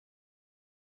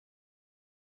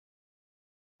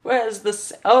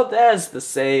Oh, there's the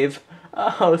save.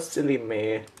 Oh, silly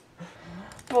me.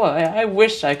 Boy, I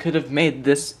wish I could have made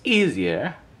this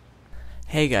easier.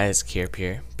 Hey guys, Kierp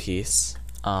here. Peace.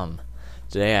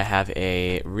 Today I have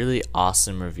a really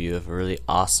awesome review of a really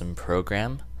awesome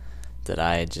program that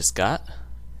I just got.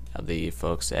 The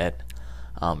folks at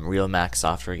Real Mac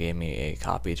Software gave me a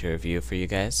copy to review for you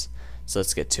guys. So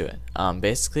let's get to it.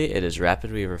 Basically, it is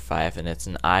Rapidweaver 5, and it's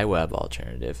an iWeb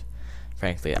alternative.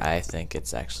 Frankly, I think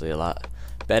it's actually a lot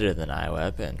better than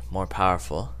iWeb and more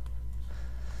powerful.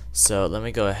 So let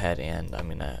me go ahead and I'm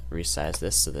going to resize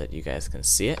this so that you guys can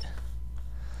see it.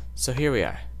 So here we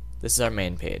are. This is our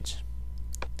main page.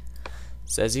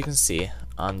 So as you can see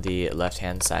on the left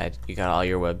hand side, you got all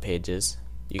your web pages.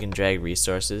 You can drag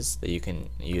resources that you can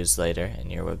use later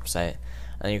in your website,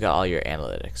 and then you got all your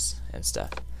analytics and stuff.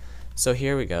 So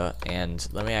here we go, and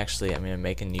I'm going to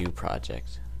make a new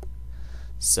project.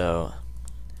 So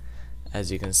as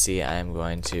you can see, I am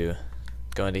going to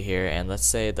go into here, and let's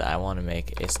say that I want to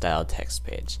make a styled text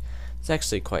page. It's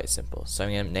actually quite simple. So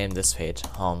I'm going to name this page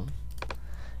home,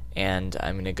 and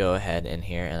I'm going to go ahead in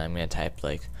here and I'm going to type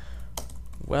like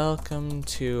welcome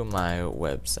to my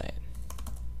website.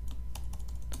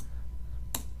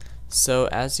 So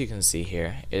as you can see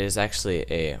here, it is actually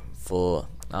a full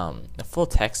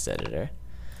text editor,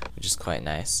 which is quite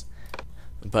nice.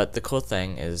 But the cool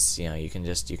thing is, you can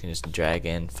just drag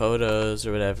in photos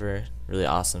or whatever, really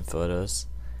awesome photos,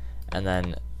 and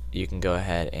then you can go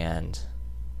ahead and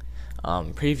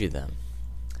preview them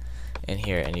in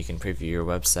here, and you can preview your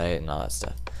website and all that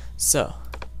stuff. So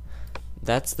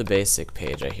that's the basic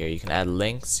page right here. You can add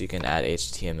links, you can add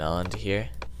HTML into here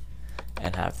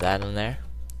and have that in there.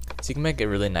 So you can make a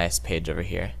really nice page over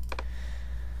here.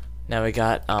 Now we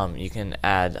got you can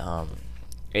add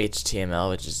HTML,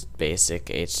 which is basic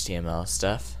HTML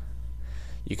stuff.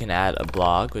 You can add a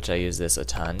blog, which I use this a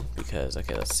ton because,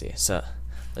 okay, let's see. So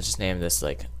let's just name this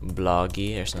like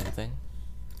bloggy or something.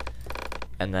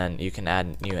 And then you can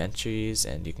add new entries,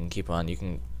 and you can you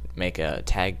can make a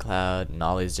tag cloud and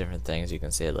all these different things. You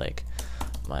can say like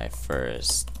my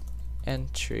first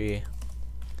entry,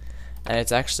 and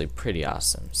it's actually pretty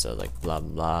awesome. So like blah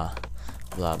blah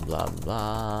blah blah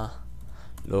blah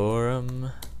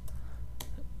lorem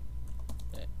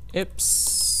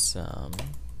ipsum.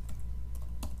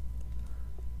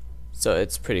 So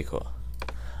it's pretty cool.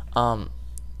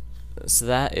 So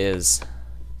that is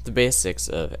the basics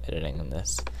of editing in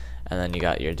this, and then you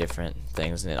got your different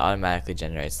things, and it automatically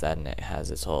generates that, and it has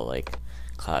its whole like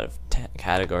cloud of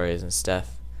categories and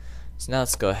stuff. So now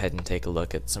let's go ahead and take a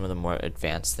look at some of the more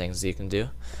advanced things that you can do.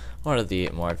 One of the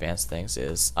more advanced things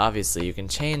is obviously you can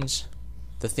change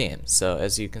the theme. So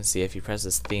as you can see, if you press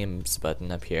this themes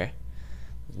button up here,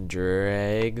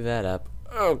 drag that up.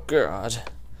 Oh god.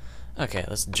 Okay,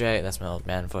 let's drag. That's my old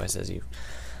man voice, as you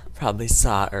probably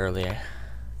saw earlier.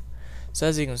 So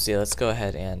as you can see, let's go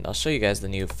ahead and I'll show you guys the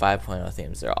new 5.0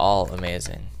 themes. They're all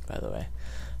amazing, by the way.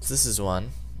 So this is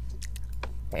one.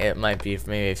 It might be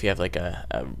maybe if you have like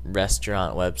a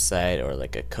restaurant website or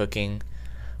like a cooking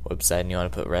website and you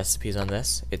want to put recipes on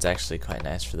this. It's actually quite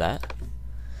nice for that.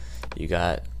 You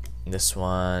got this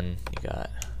one.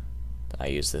 I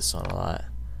use this one a lot.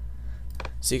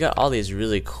 So you got all these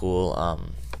really cool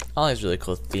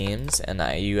themes,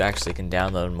 and you actually can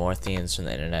download more themes from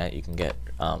the internet. You can get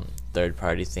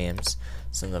third-party themes.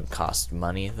 Some of them cost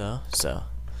money though, so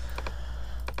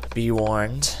be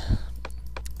warned.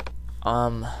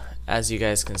 As you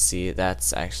guys can see,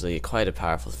 that's actually quite a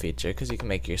powerful feature because you can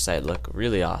make your site look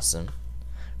really awesome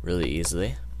really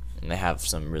easily, and they have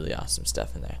some really awesome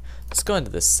stuff in there. Let's go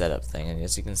into this setup thing, and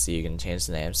as you can see, you can change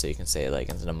the name. So you can say, like,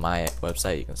 instead of my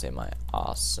website, you can say my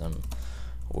awesome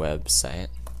website.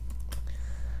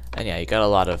 And yeah, you got a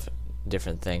lot of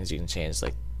different things you can change,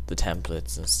 like the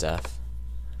templates and stuff.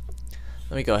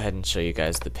 Let me go ahead and show you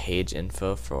guys the page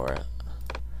info for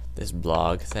this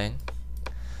blog thing.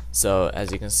 So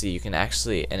as you can see, you can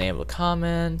actually enable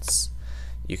comments.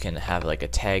 You can have like a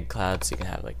tag cloud, so you can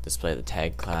have like display the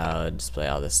tag cloud, display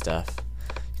all this stuff.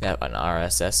 You can have an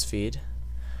RSS feed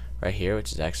right here,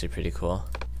 which is actually pretty cool.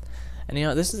 And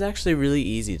this is actually really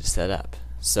easy to set up.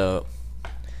 So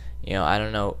I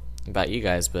don't know about you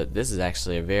guys, but this is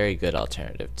actually a very good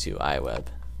alternative to iWeb.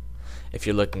 If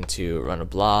you're looking to run a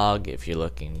blog, if you're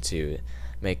looking to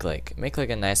make like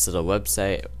a nice little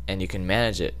website, and you can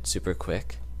manage it super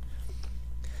quick.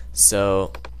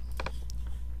 So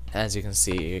as you can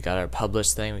see, you got our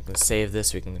publish thing. We can save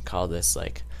this. We can call this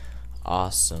like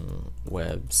awesome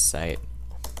website.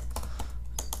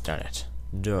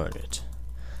 Darn it.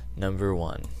 Number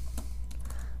 1.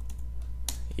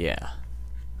 Yeah,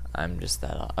 I'm just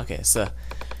that. Okay, so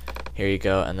Here you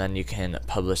go, and then you can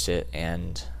publish it.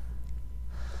 And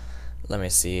let me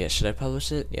see, should I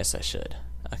publish it? Yes, I should.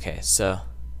 Okay, so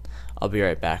I'll be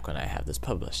right back when I have this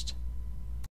published.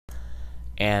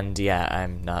 And yeah,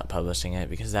 I'm not publishing it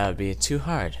because that would be too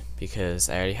hard, because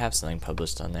I already have something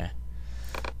published on there.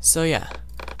 So yeah,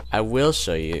 I will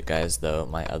show you guys though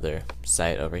my other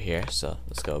site over here. So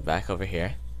let's go back over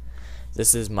here.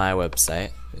 This is my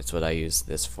website. It's what I use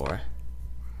this for.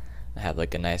 I have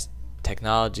like a nice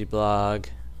technology blog,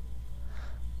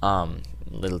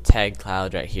 little tag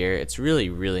cloud right here. It's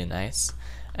really nice.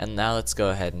 And now let's go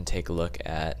ahead and take a look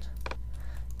at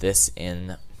this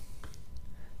in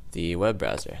the web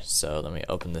browser. So let me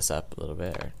open this up a little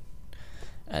bit,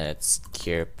 and it's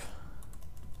kirp.bro.cm.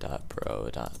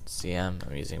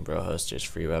 I'm using Brohoster's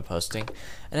free web hosting,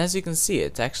 and as you can see,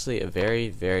 it's actually a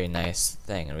very nice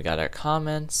thing. And we got our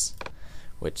comments,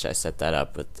 which I set that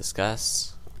up with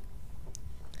Discuss.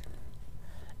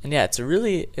 And yeah, it's a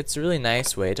really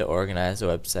nice way to organize a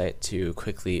website, to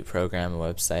quickly program a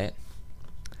website,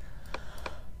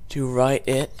 to write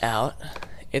it out.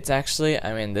 It's actually,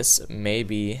 I mean, this may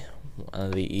be one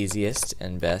of the easiest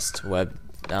and best web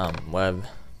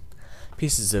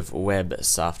pieces of web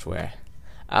software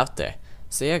out there.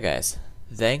 So yeah, guys,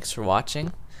 thanks for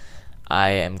watching. I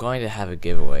am going to have a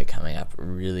giveaway coming up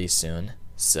really soon,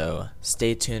 so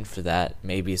stay tuned for that.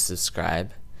 Maybe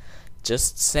subscribe.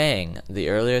 Just saying, the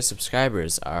earlier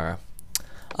subscribers are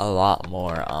a lot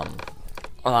more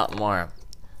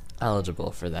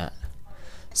eligible for that.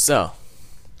 So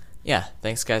yeah,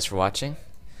 thanks guys for watching,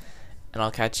 and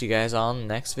I'll catch you guys all in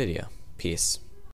the next video. Peace.